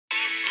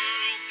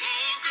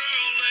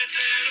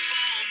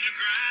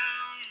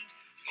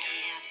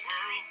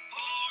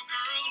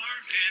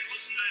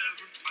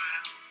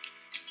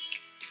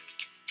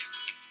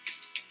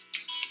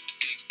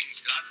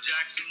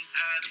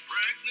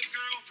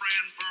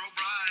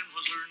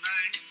was her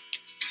name.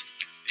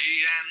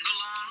 He and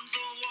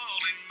Alonzo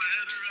Wally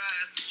met her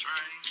at the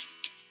train.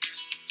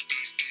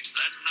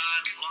 That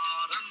night a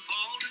plot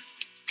unfolded,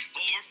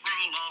 poor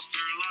Pearl lost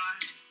her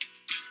life.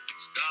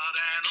 Scott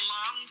and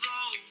Alonzo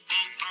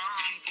both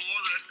hung for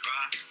that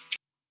crime.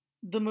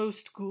 The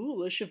most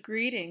ghoulish of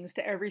greetings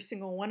to every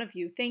single one of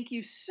you. Thank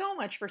you so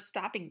much for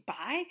stopping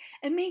by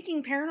and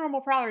making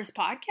Paranormal Prowlers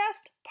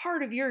podcast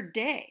part of your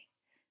day.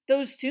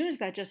 Those tunes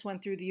that just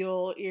went through the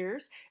old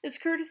ears is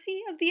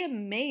courtesy of the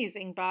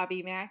amazing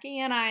Bobby Mackey,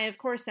 and I, of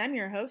course, am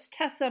your host,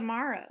 Tessa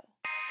Morrow.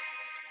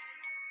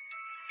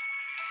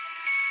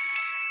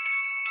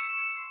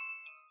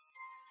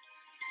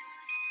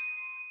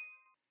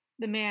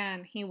 The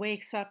man, he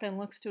wakes up and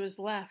looks to his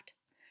left.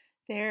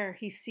 There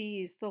he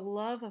sees the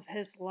love of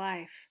his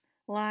life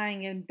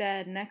lying in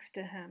bed next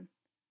to him.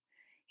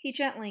 He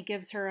gently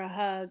gives her a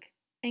hug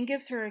and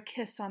gives her a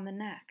kiss on the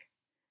neck.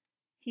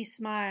 He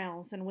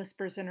smiles and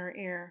whispers in her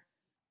ear,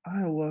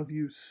 I love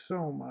you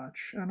so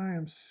much, and I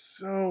am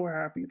so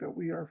happy that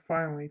we are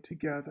finally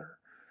together.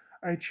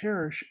 I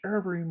cherish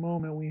every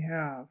moment we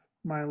have,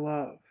 my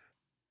love.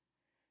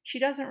 She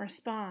doesn't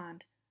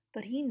respond,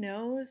 but he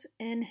knows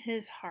in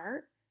his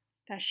heart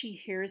that she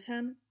hears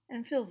him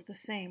and feels the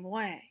same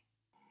way.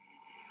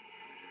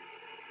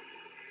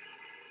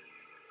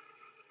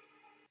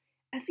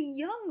 As a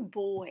young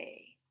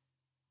boy,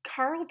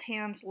 Carl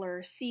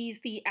Tanzler sees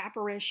the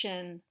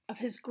apparition of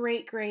his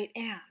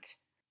great-great-aunt,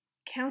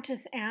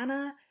 Countess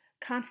Anna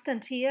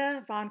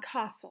Constantia von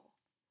Kassel.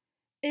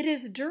 It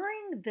is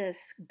during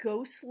this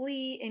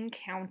ghostly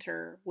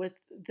encounter with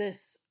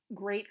this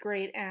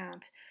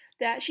great-great-aunt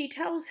that she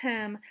tells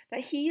him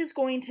that he is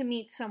going to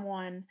meet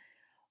someone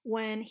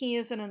when he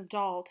is an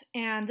adult,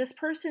 and this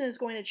person is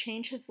going to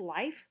change his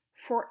life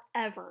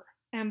forever.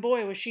 And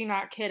boy, was she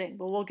not kidding,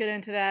 but we'll get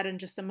into that in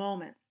just a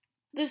moment.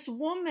 This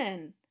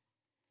woman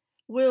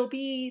will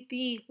be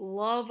the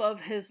love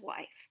of his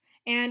life,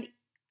 and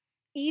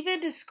even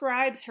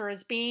describes her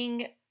as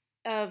being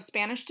of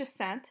Spanish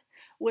descent,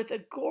 with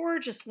a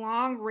gorgeous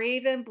long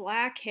raven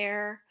black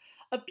hair,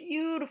 a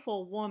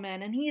beautiful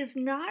woman, and he is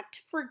not to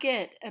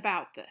forget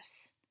about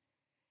this.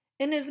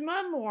 In his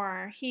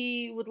memoir,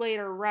 he would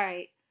later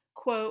write,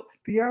 quote,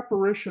 The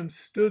apparition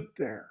stood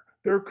there.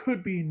 There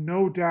could be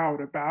no doubt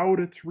about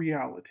its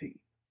reality.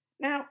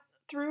 Now,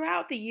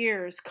 throughout the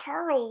years,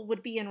 Carl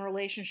would be in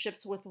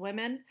relationships with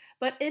women,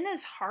 but in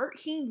his heart,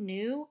 he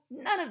knew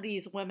none of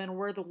these women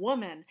were the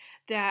woman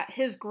that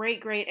his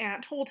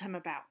great-great-aunt told him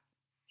about.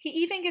 He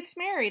even gets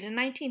married in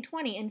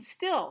 1920, and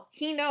still,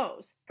 he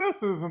knows. This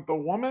isn't the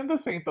woman.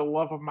 This ain't the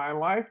love of my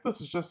life. This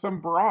is just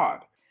some broad.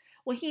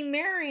 Well, he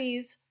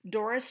marries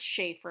Doris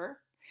Schaefer.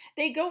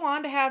 They go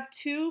on to have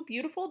 2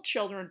 beautiful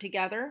children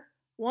together.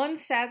 One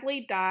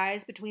sadly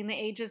dies between the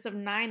ages of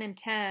 9 and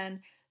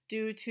 10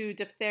 due to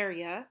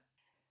diphtheria.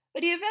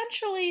 But he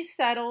eventually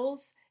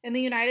settles in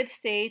the United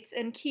States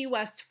in Key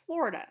West,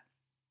 Florida.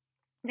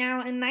 Now,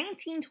 in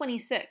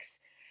 1926,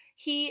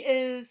 he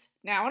is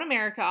now in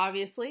America,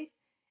 obviously,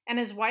 and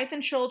his wife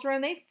and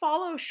children, they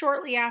follow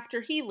shortly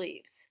after he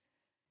leaves.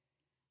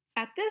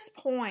 At this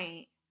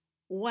point,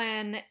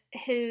 when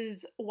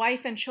his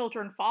wife and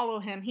children follow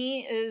him,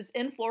 he is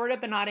in Florida,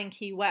 but not in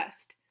Key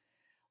West.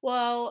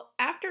 Well,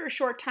 after a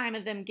short time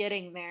of them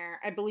getting there,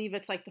 I believe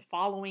it's like the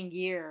following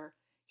year,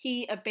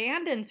 he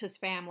abandons his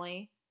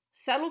family,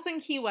 settles in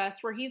Key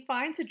West, where he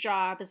finds a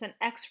job as an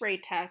X-ray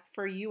tech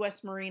for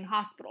U.S. Marine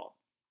Hospital.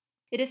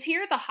 It is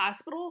here at the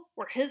hospital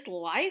where his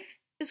life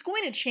is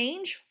going to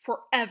change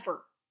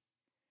forever.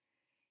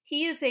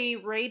 He is a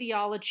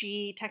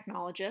radiology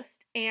technologist,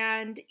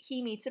 and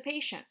he meets a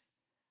patient.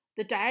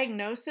 The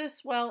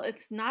diagnosis, well,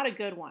 it's not a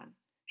good one.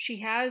 She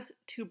has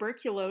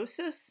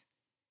tuberculosis,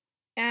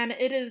 and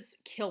it is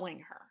killing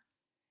her.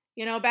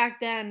 You know, back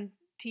then,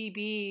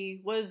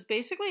 TB was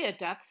basically a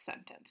death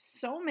sentence.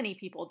 So many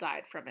people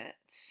died from it.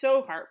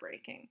 So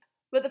heartbreaking.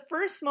 But the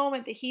first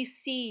moment that he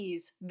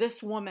sees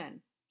this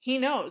woman, he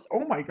knows.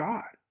 Oh my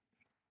God.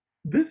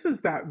 This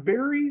is that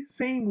very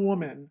same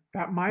woman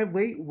that my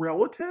late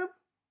relative,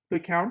 the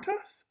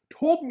Countess,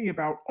 told me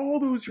about all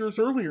those years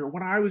earlier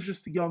when I was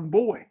just a young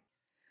boy.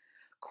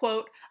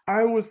 Quote,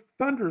 I was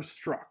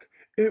thunderstruck.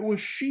 It was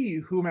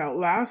she whom at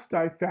last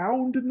I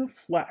found in the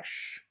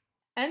flesh.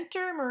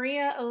 Enter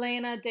Maria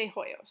Elena de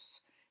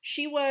Hoyos.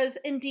 She was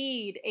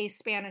indeed a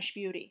Spanish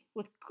beauty,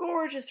 with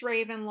gorgeous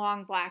raven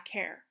long black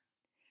hair.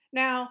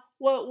 Now,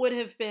 what would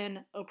have been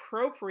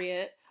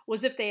appropriate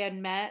was if they had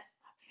met,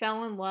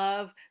 fell in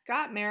love,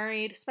 got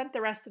married, spent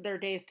the rest of their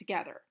days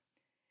together.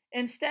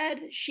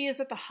 Instead, she is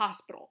at the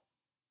hospital,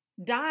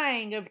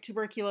 dying of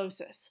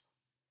tuberculosis.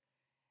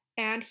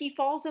 And he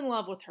falls in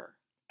love with her,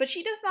 but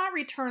she does not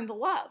return the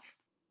love.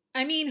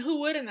 I mean,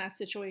 who would in that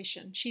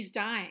situation? She's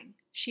dying.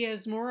 She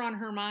has more on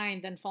her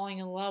mind than falling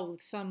in love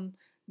with some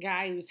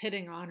guy who's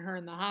hitting on her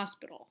in the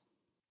hospital.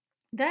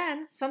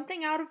 Then,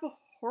 something out of a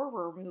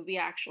horror movie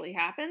actually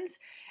happens.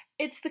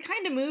 It's the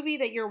kind of movie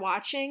that you're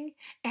watching,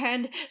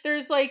 and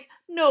there's like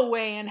no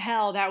way in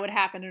hell that would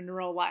happen in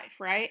real life,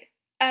 right?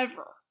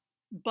 Ever.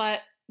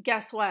 But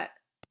guess what?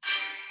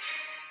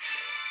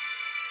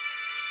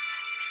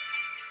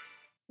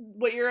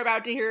 What you're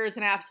about to hear is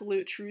an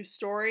absolute true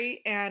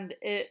story, and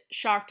it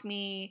shocked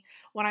me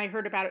when I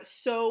heard about it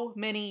so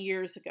many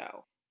years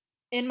ago.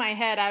 In my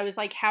head, I was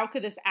like, how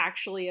could this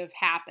actually have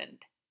happened?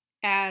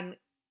 And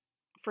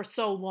for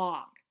so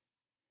long.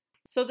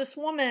 So this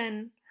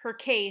woman, her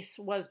case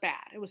was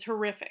bad. It was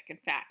horrific, in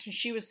fact, and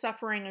she was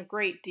suffering a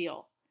great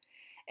deal.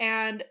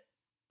 And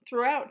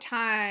throughout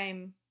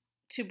time,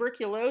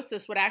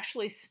 tuberculosis would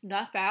actually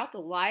snuff out the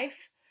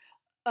life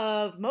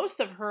of most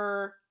of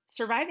her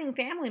surviving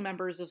family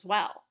members as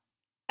well.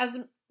 As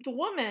the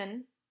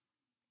woman,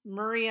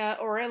 Maria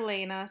or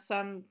Elena,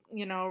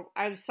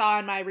 I saw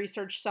in my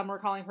research, some were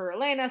calling her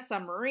Elena,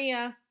 some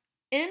Maria.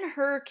 In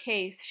her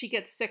case, she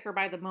gets sicker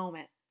by the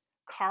moment.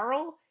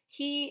 Carl,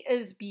 he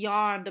is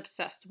beyond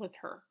obsessed with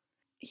her.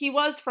 He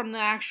was from the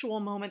actual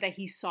moment that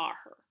he saw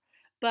her.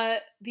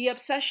 But the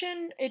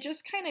obsession, it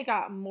just kind of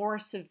got more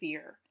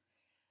severe.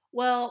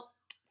 Well,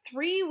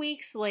 3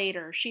 weeks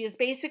later, she is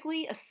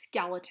basically a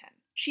skeleton.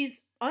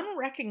 She's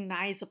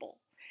unrecognizable.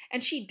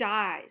 And she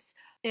dies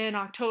in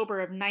October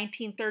of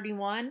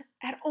 1931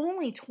 at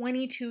only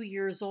 22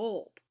 years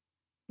old.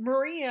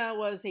 Maria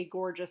was a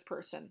gorgeous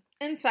person,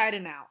 inside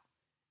and out.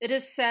 It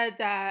is said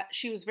that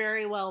she was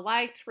very well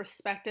liked,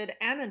 respected,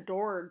 and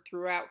adored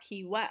throughout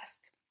Key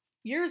West.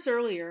 Years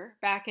earlier,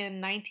 back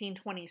in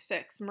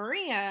 1926,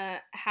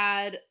 Maria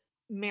had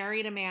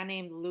married a man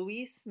named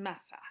Luis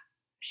Mesa.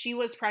 She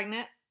was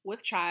pregnant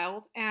with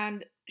child,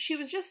 and she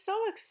was just so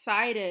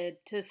excited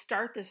to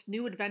start this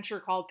new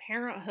adventure called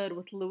parenthood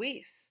with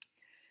Luis.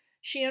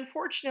 She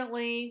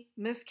unfortunately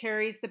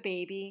miscarries the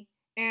baby,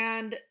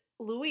 and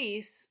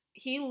Luis,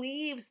 he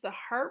leaves the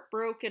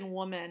heartbroken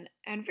woman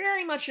and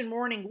very much in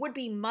mourning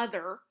would-be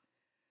mother,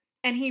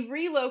 and he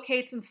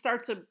relocates and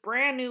starts a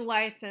brand new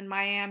life in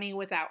Miami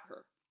without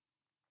her.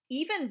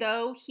 Even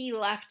though he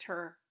left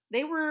her,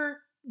 they were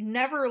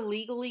never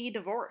legally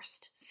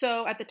divorced.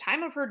 So at the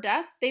time of her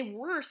death, they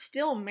were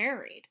still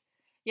married.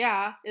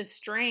 Yeah,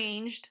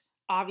 estranged,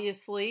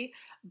 obviously,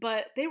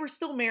 but they were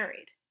still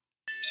married.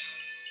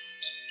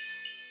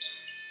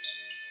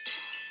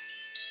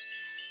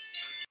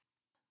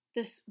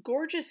 This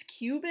gorgeous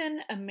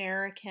Cuban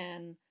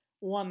American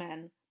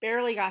woman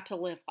barely got to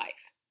live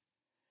life,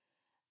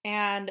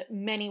 and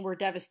many were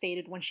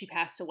devastated when she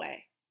passed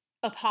away.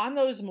 Upon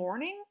those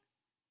mourning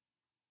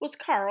was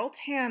Carl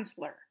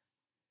Tanzler.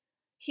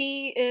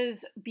 He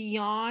is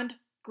beyond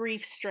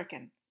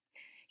grief-stricken.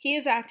 He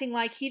is acting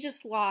like he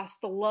just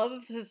lost the love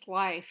of his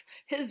life,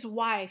 his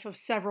wife of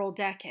several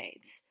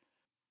decades.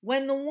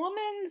 When the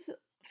woman's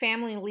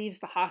family leaves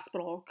the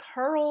hospital,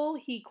 Carl,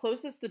 he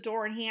closes the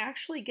door and he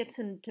actually gets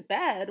into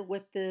bed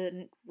with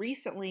the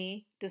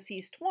recently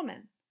deceased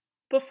woman.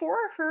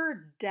 Before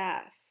her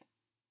death,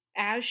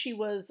 as she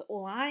was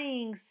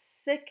lying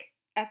sick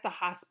at the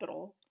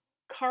hospital,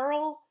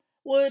 Carl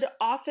would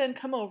often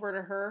come over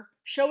to her,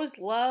 show his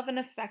love and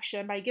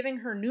affection by giving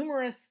her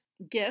numerous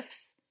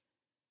gifts,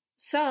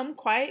 some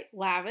quite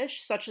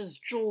lavish, such as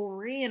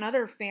jewelry and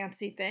other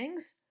fancy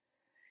things.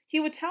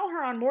 He would tell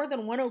her on more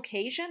than one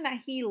occasion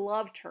that he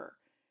loved her,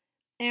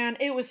 and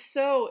it was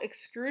so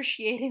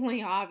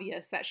excruciatingly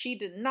obvious that she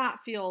did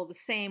not feel the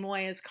same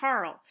way as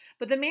Carl,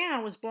 but the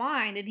man was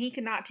blind and he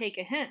could not take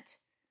a hint.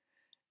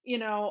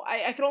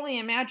 I could only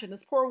imagine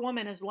this poor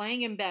woman is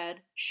laying in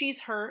bed,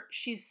 she's hurt,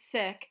 she's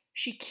sick,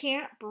 she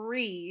can't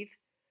breathe,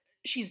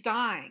 she's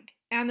dying,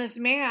 and this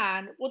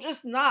man will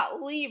just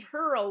not leave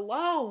her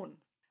alone.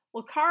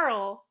 Well,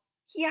 Carl,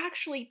 he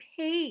actually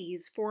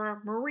pays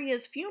for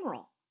Maria's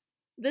funeral.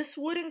 This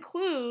would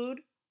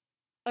include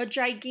a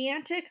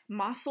gigantic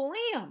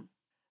mausoleum.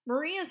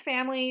 Maria's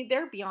family,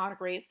 they're beyond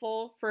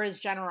grateful for his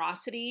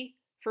generosity,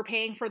 for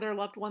paying for their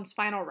loved one's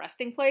final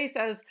resting place,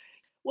 as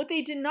what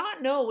they did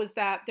not know was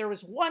that there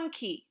was one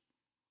key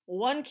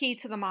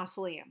to the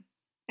mausoleum.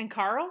 And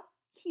Carl,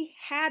 he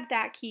had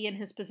that key in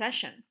his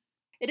possession.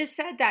 It is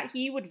said that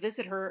he would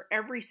visit her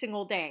every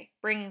single day,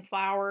 bringing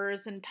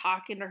flowers and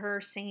talking to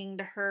her, singing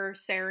to her,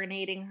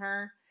 serenading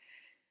her.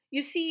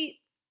 You see,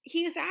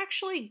 he is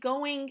actually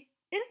going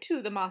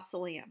into the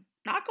mausoleum,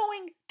 not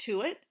going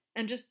to it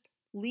and just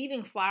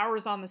leaving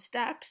flowers on the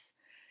steps.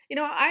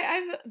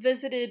 I've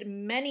visited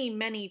many,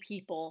 many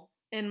people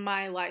in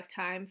my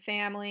lifetime,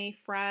 family,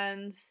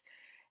 friends,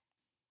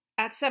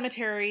 at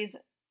cemeteries,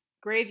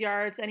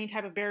 graveyards, any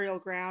type of burial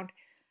ground,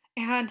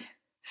 and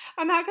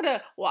I'm not going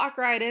to walk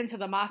right into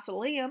the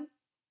mausoleum.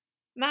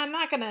 I'm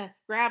not going to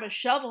grab a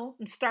shovel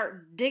and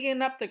start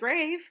digging up the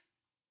grave.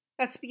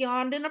 That's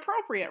beyond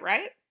inappropriate,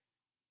 right?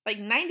 Like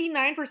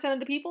 99% of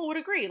the people would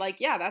agree. Like,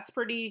 yeah, that's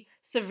pretty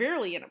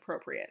severely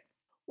inappropriate.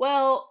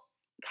 Well,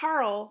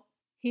 Carl,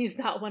 he's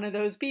not one of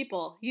those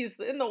people. He's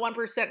in the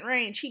 1%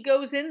 range. He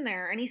goes in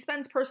there and he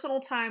spends personal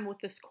time with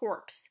this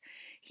corpse.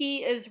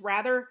 He is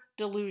rather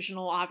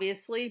delusional,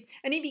 obviously,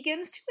 and he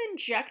begins to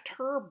inject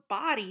her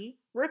body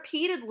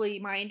repeatedly,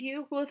 mind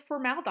you, with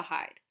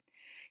formaldehyde.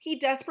 He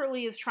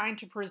desperately is trying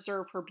to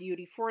preserve her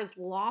beauty for as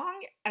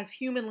long as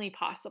humanly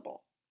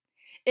possible.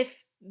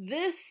 If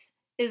this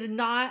is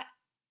not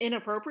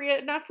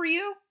inappropriate enough for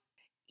you,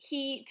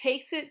 he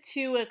takes it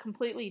to a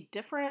completely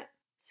different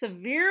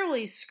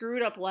severely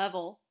screwed up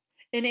level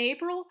in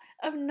April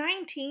of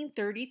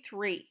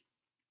 1933.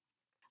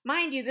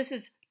 Mind you, this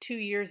is 2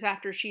 years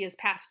after she has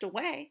passed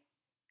away.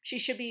 She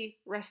should be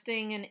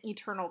resting in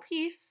eternal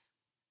peace.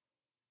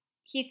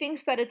 He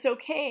thinks that it's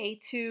okay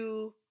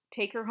to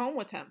take her home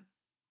with him.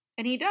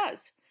 And he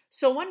does.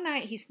 So one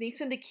night he sneaks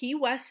into Key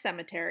West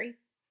Cemetery.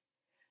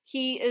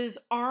 He is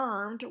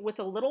armed with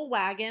a little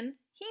wagon.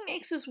 He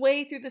makes his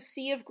way through the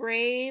sea of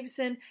graves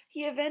and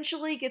he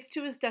eventually gets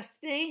to his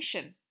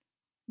destination,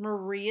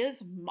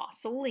 Maria's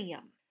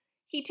mausoleum.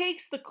 He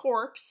takes the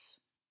corpse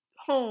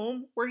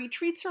home where he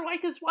treats her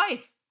like his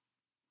wife.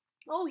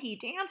 Oh, he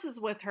dances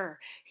with her.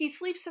 He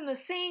sleeps in the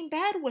same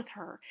bed with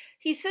her.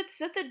 He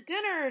sits at the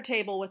dinner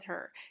table with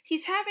her.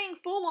 He's having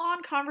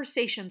full-on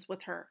conversations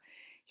with her.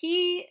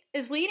 He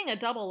is leading a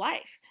double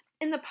life.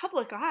 In the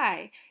public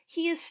eye,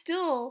 he is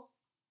still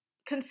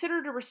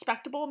considered a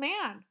respectable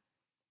man.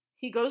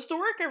 He goes to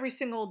work every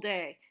single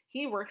day.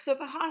 He works at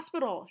the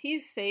hospital.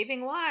 He's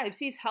saving lives.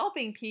 He's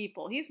helping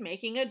people. He's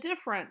making a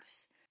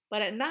difference.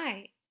 But at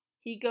night,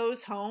 he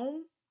goes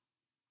home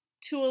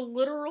to a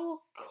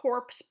literal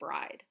corpse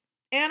bride.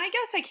 And I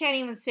guess I can't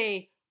even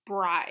say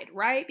bride,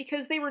 right?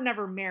 Because they were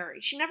never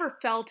married. She never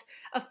felt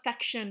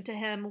affection to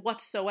him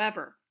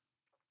whatsoever.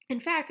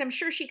 In fact, I'm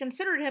sure she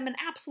considered him an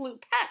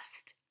absolute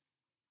pest.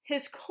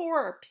 His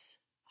corpse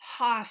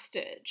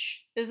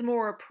hostage is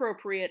more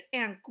appropriate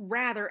and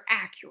rather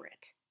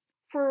accurate.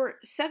 For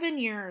 7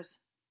 years,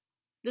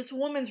 this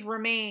woman's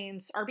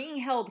remains are being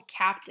held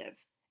captive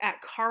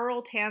at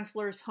Carl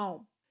Tanzler's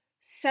home.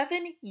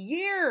 7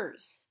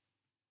 years!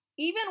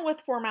 Even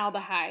with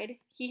formaldehyde,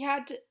 he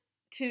had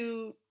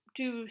to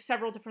do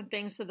several different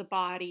things to the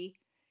body.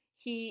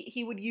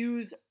 He would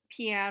use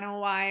piano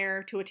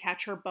wire to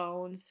attach her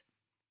bones.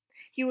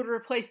 He would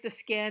replace the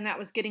skin that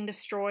was getting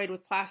destroyed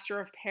with plaster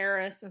of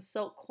Paris and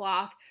silk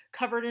cloth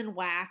covered in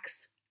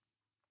wax.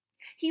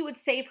 He would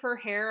save her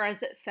hair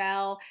as it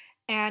fell,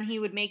 and he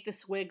would make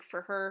this wig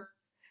for her.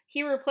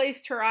 He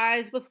replaced her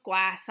eyes with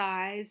glass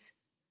eyes.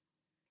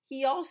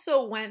 He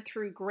also went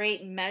through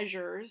great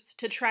measures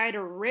to try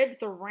to rid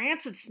the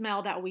rancid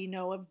smell that we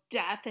know of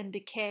death and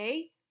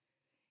decay.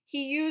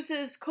 He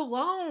uses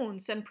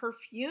colognes and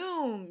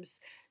perfumes,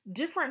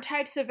 different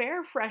types of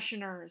air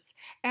fresheners,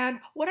 and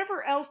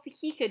whatever else that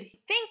he could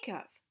think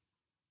of.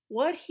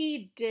 What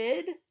he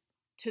did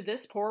to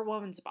this poor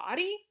woman's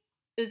body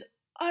is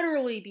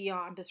utterly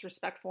beyond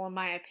disrespectful in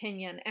my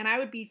opinion, and I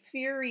would be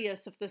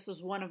furious if this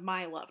was one of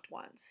my loved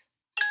ones.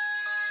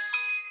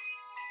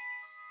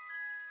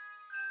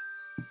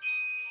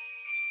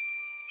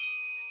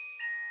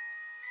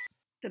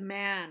 The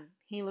man,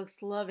 he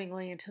looks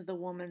lovingly into the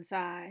woman's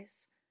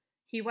eyes.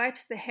 He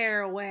wipes the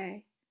hair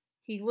away.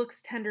 He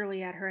looks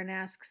tenderly at her and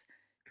asks,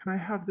 "Can I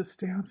have this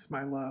dance,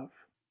 my love?"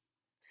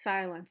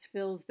 Silence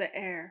fills the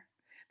air,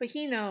 but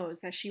he knows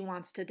that she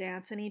wants to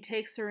dance and he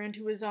takes her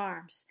into his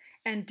arms,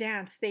 and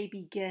dance they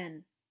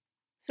begin.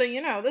 So,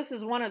 this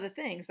is one of the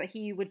things that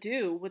he would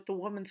do with the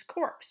woman's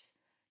corpse.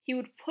 He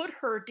would put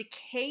her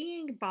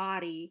decaying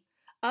body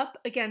up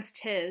against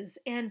his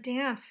and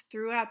dance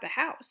throughout the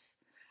house,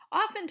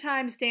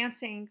 oftentimes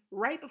dancing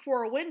right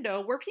before a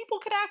window where people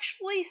could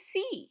actually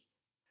see.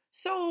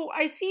 So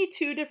I see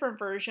two different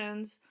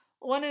versions.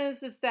 One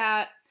is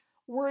that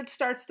word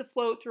starts to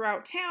float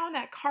throughout town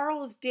that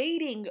Carl is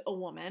dating a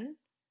woman.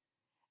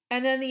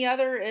 And then the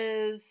other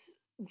is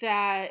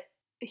that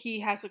he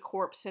has a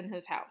corpse in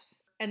his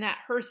house and that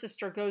her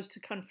sister goes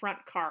to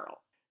confront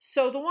Carl.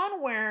 So the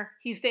one where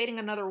he's dating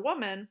another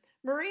woman,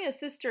 Maria's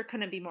sister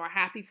couldn't be more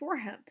happy for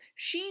him.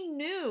 She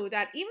knew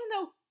that even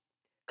though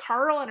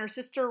Carl and her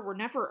sister were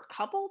never a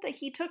couple, that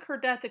he took her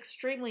death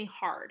extremely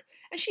hard.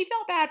 And she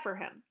felt bad for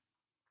him.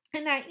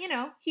 And that,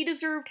 he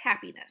deserved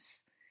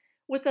happiness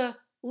with a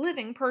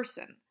living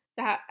person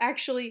that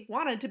actually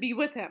wanted to be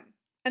with him.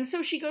 And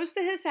so she goes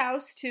to his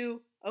house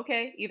to,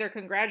 either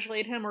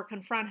congratulate him or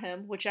confront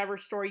him, whichever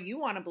story you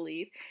want to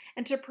believe,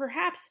 and to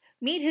perhaps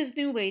meet his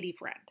new lady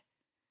friend.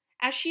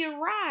 As she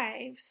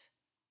arrives,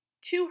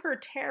 to her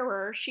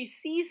terror, she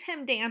sees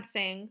him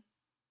dancing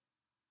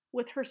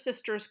with her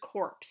sister's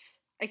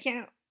corpse. I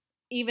can't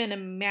even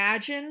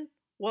imagine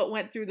what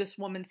went through this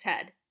woman's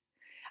head.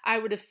 I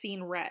would have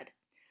seen red.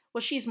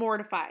 Well, she's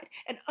mortified,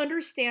 and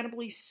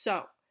understandably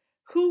so.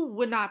 Who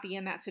would not be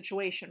in that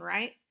situation,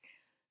 right?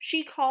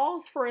 She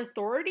calls for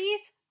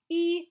authorities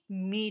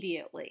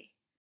immediately.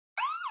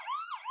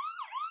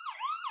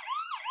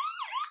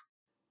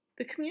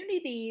 The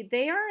community,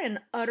 they are in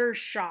utter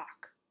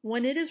shock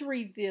when it is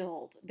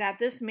revealed that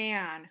this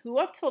man, who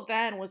up till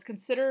then was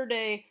considered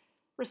a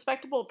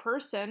respectable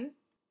person,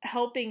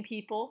 helping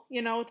people,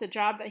 with the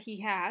job that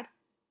he had,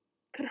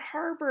 could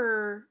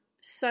harbor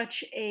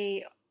such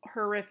a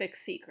horrific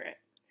secret.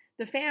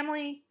 The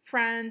family,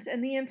 friends,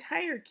 and the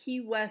entire Key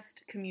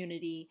West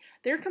community,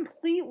 they're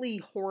completely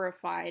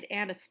horrified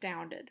and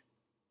astounded.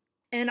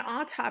 An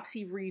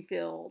autopsy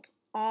revealed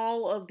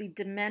all of the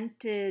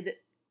demented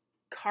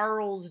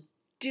Carl's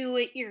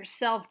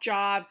do-it-yourself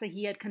jobs that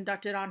he had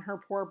conducted on her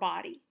poor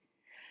body.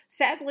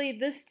 Sadly,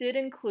 this did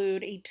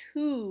include a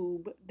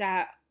tube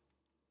that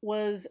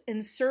was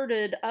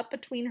inserted up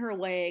between her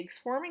legs,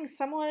 forming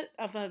somewhat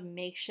of a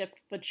makeshift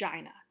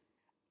vagina.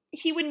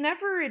 He would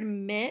never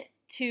admit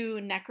to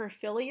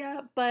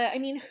necrophilia, but I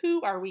mean,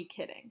 who are we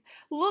kidding?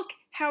 Look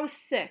how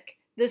sick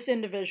this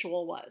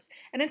individual was.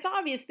 And it's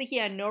obvious that he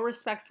had no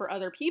respect for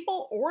other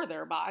people or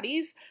their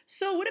bodies.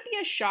 So would it be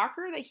a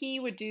shocker that he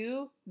would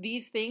do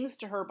these things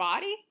to her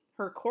body,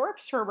 her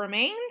corpse, her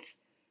remains?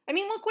 I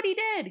mean, look what he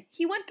did.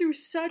 He went through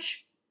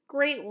such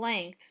great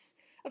lengths.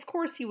 Of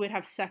course he would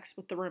have sex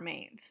with the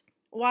remains.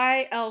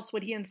 Why else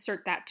would he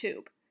insert that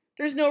tube?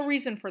 There's no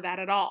reason for that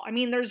at all. I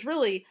mean, there's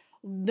really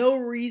no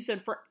reason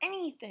for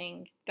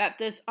anything that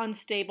this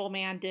unstable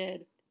man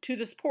did to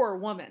this poor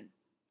woman.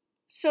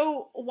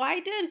 So why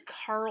did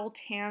Carl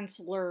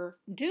Tanzler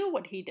do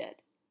what he did?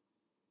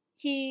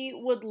 He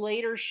would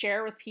later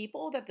share with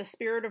people that the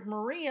spirit of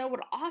Maria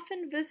would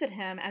often visit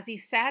him as he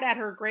sat at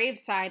her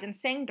graveside and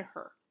sang to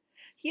her.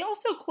 He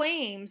also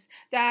claims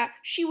that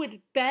she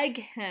would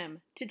beg him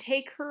to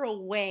take her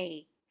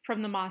away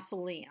from the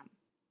mausoleum.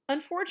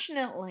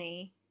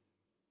 Unfortunately,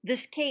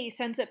 this case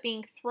ends up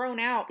being thrown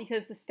out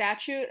because the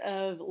statute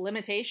of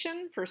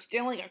limitation for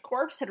stealing a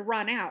corpse had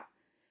run out.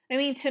 I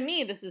mean, to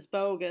me, this is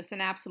bogus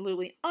and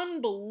absolutely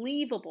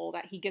unbelievable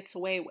that he gets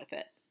away with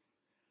it.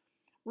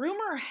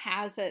 Rumor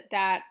has it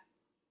that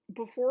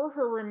before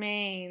her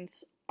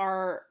remains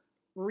are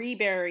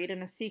reburied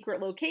in a secret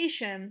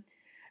location,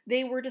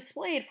 they were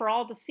displayed for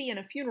all to see in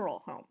a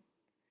funeral home,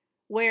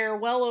 where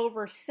well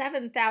over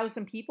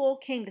 7,000 people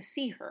came to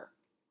see her.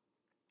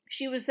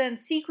 She was then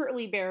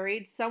secretly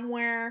buried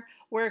somewhere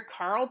where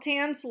Carl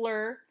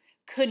Tanzler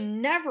could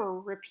never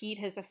repeat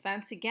his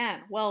offense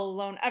again, let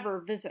alone ever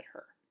visit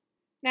her.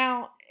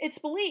 Now, it's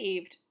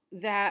believed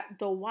that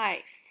the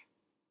wife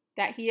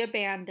that he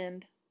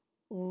abandoned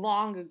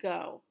long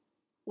ago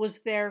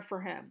was there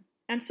for him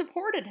and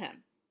supported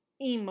him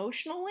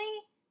emotionally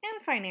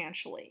and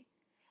financially.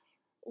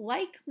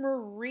 Like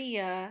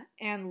Maria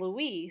and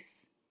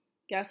Luis,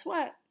 guess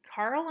what?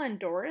 Carl and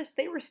Doris,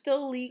 they were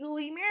still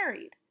legally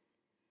married.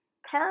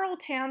 Carl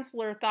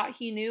Tanzler thought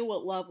he knew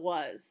what love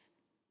was.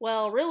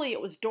 Well, really,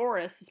 it was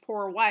Doris, his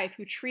poor wife,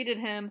 who treated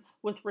him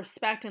with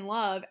respect and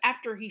love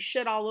after he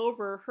shit all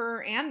over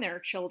her and their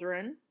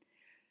children.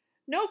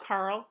 No,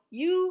 Carl,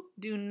 you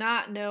do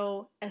not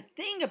know a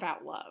thing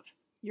about love.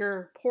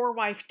 Your poor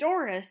wife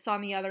Doris, on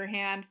the other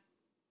hand,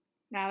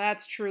 now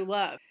that's true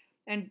love.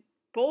 And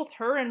both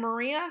her and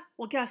Maria,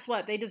 well, guess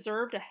what? They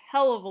deserved a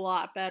hell of a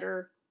lot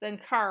better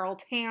than Carl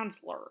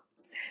Tanzler.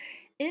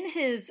 In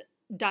his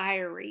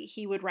diary,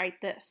 he would write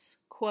this,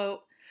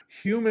 quote,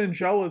 "Human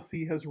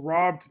jealousy has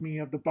robbed me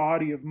of the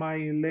body of my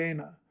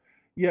Elena,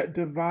 yet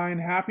divine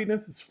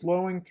happiness is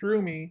flowing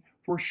through me,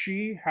 for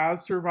she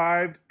has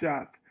survived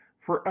death.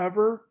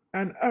 Forever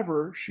and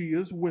ever she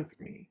is with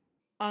me."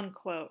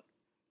 Unquote.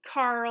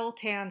 Carl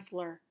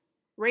Tanzler,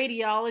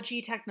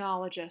 radiology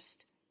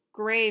technologist,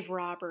 grave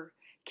robber,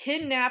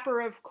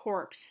 kidnapper of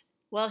corpse.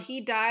 Well,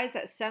 he dies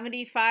at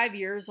 75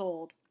 years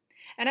old.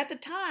 And at the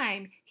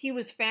time he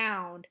was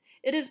found,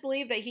 it is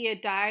believed that he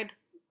had died,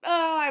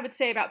 I would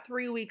say about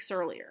 3 weeks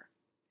earlier.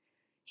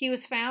 He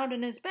was found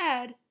in his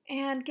bed,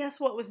 and guess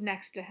what was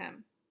next to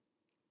him?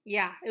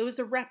 Yeah, it was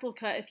a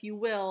replica, if you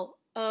will,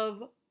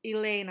 of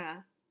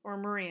Elena, or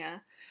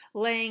Maria,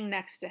 laying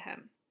next to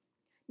him.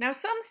 Now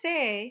some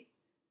say,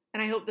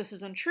 and I hope this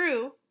isn't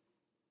true,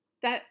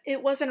 that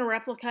it wasn't a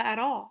replica at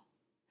all.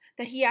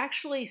 That he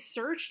actually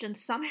searched and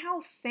somehow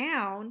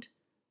found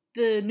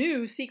the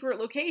new secret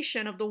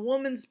location of the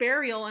woman's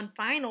burial and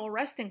final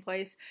resting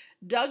place,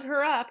 dug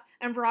her up,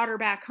 and brought her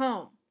back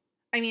home.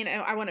 I mean,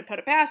 I wouldn't put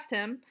it past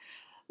him,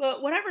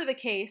 but whatever the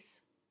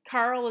case,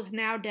 Carl is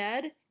now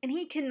dead, and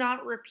he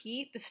cannot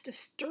repeat this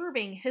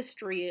disturbing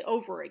history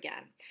over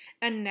again.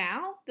 And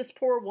now, this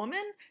poor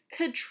woman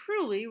could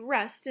truly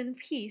rest in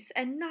peace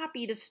and not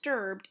be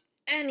disturbed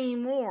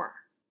anymore.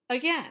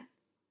 Again,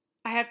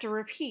 I have to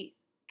repeat,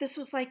 this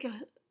was like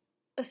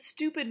a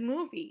stupid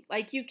movie.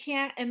 Like, you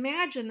can't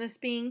imagine this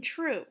being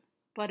true,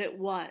 but it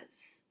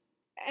was.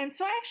 And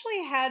so I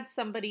actually had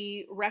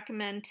somebody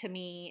recommend to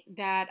me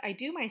that I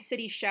do my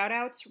city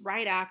shoutouts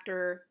right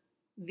after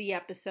the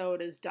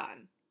episode is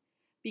done.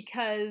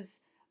 Because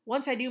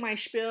once I do my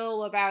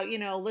spiel about,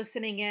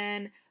 listening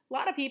in, a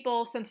lot of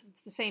people, since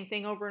it's the same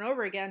thing over and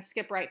over again,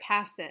 skip right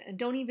past it and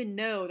don't even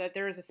know that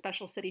there is a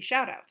special city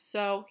shoutout.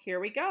 So here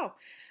we go.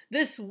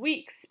 This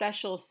week's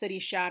special city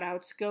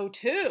shoutouts go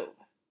to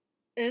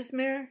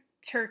Izmir,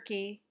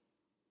 Turkey.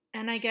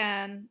 And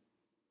again,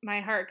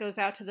 my heart goes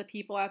out to the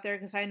people out there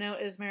because I know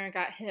Izmir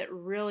got hit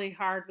really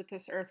hard with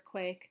this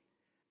earthquake.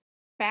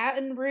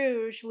 Baton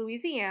Rouge,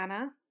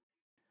 Louisiana.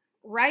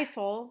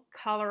 Rifle,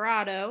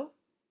 Colorado.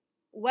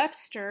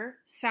 Webster,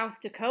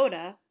 South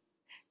Dakota.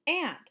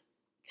 And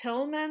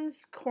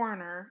Tillman's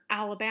Corner,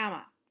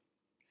 Alabama.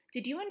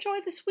 Did you enjoy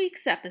this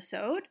week's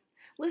episode?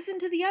 Listen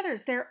to the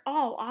others. They're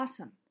all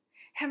awesome.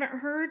 Haven't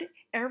heard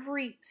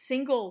every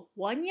single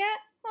one yet?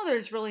 Well,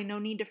 there's really no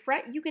need to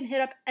fret. You can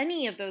hit up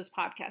any of those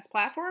podcast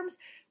platforms,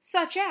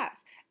 such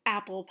as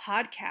Apple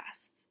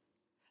Podcasts,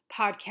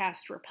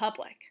 Podcast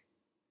Republic,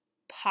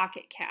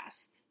 Pocket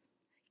Casts,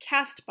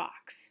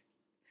 Castbox,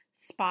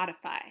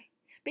 Spotify.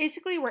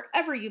 Basically,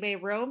 wherever you may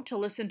roam to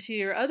listen to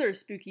your other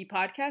spooky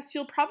podcasts,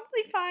 you'll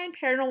probably find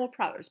Paranormal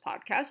Prowlers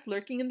podcast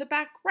lurking in the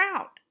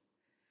background.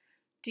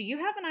 Do you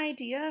have an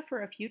idea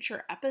for a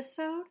future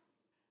episode?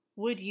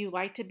 Would you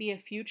like to be a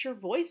future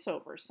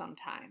voiceover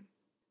sometime?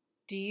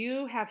 Do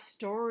you have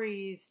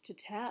stories to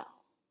tell?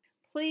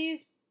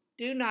 Please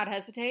do not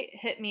hesitate.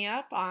 Hit me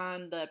up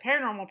on the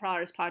Paranormal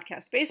Prowlers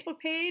podcast Facebook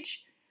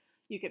page.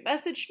 You can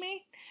message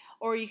me,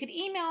 or you can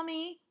email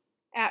me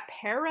at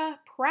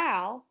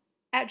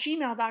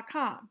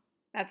paraprowl@gmail.com.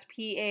 That's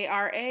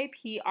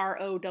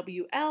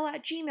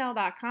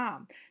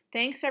paraprowl@gmail.com.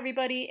 Thanks,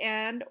 everybody,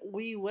 and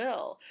we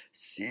will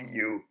see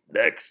you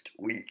next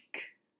week.